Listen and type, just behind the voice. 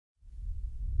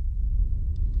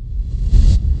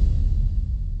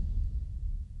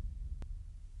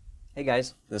Hey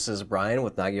guys, this is Brian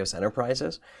with Nagios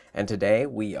Enterprises, and today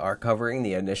we are covering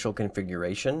the initial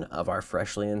configuration of our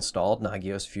freshly installed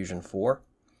Nagios Fusion 4.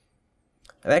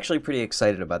 I'm actually pretty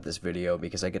excited about this video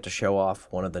because I get to show off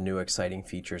one of the new exciting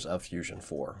features of Fusion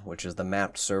 4, which is the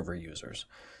mapped server users.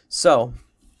 So,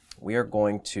 we are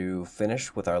going to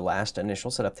finish with our last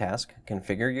initial setup task,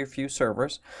 configure your few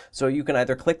servers. So you can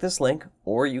either click this link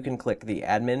or you can click the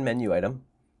admin menu item,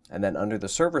 and then under the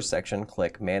servers section,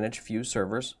 click Manage Few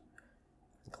Servers.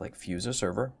 Click Fuse a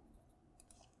Server,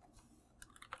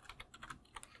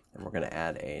 and we're going to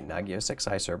add a Nagios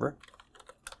XI server.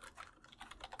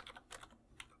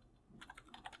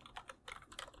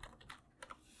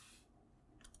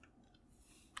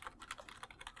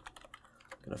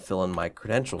 I'm going to fill in my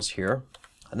credentials here,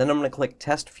 and then I'm going to click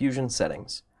Test Fusion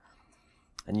Settings.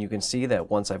 And you can see that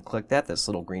once I've clicked that, this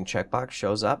little green checkbox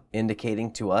shows up,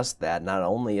 indicating to us that not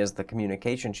only is the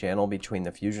communication channel between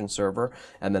the Fusion server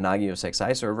and the Nagios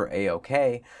XI server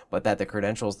A-OK, but that the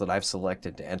credentials that I've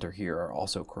selected to enter here are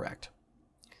also correct.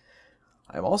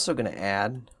 I'm also going to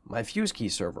add my Fuse key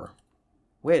server,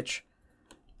 which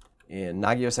in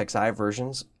Nagios XI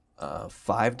versions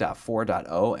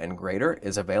 5.4.0 and greater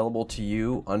is available to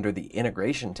you under the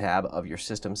Integration tab of your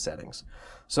system settings.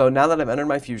 So now that I've entered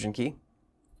my Fusion key,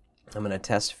 I'm going to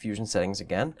test Fusion settings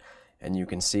again, and you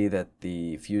can see that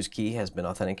the Fuse key has been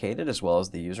authenticated as well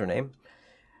as the username.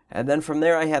 And then from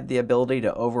there I have the ability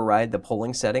to override the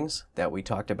polling settings that we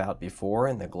talked about before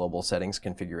in the global settings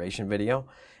configuration video.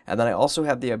 And then I also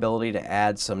have the ability to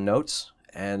add some notes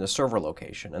and a server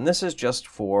location. And this is just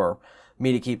for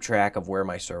me to keep track of where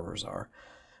my servers are.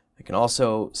 I can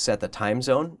also set the time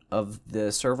zone of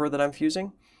the server that I'm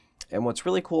fusing. And what's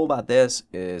really cool about this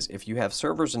is if you have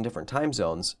servers in different time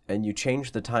zones and you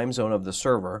change the time zone of the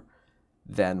server,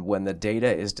 then when the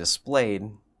data is displayed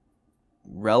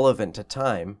relevant to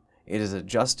time, it is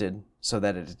adjusted so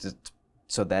that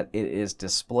it is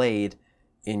displayed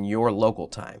in your local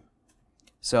time.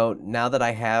 So now that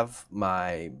I have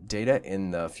my data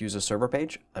in the Fuse a Server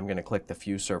page, I'm going to click the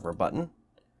Fuse Server button.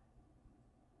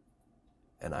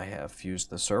 And I have fused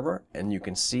the server, and you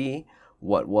can see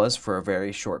what was for a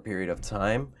very short period of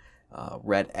time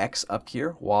red X up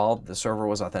here while the server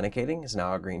was authenticating is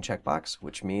now a green checkbox,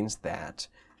 which means that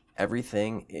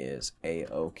everything is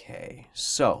A-OK.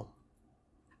 So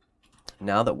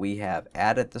now that we have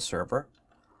added the server,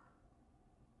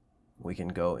 we can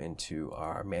go into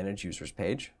our Manage Users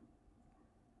page,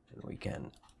 and we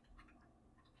can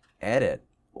edit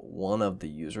one of the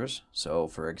users. So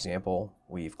for example,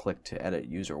 we've clicked to edit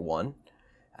user 1.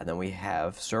 And then we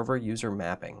have server user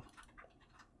mapping.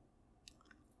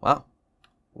 Wow,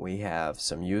 we have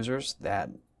some users that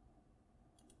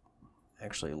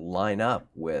actually line up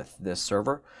with this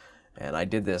server. And I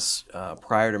did this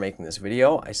prior to making this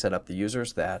video. I set up the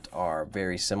users that are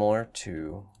very similar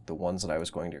to the ones that I was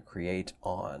going to create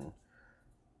on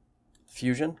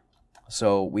Fusion.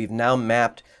 So we've now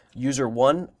mapped user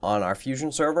 1 on our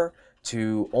Fusion server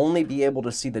to only be able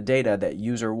to see the data that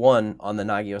user 1 on the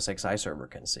Nagios XI server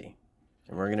can see.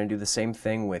 And we're going to do the same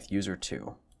thing with user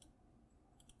 2.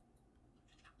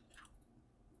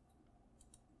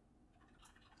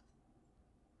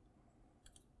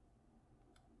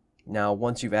 Now,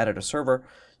 once you've added a server,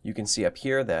 you can see up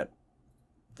here that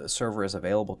the server is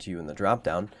available to you in the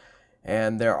dropdown.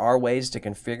 And there are ways to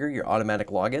configure your automatic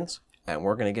logins, and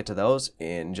we're going to get to those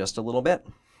in just a little bit.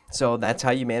 So that's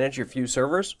how you manage your Fuse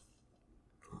servers.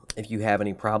 If you have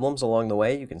any problems along the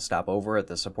way, you can stop over at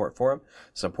the support forum,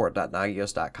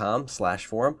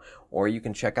 support.nagios.com/forum, or you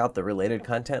can check out the related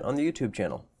content on the YouTube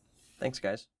channel. Thanks,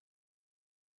 guys.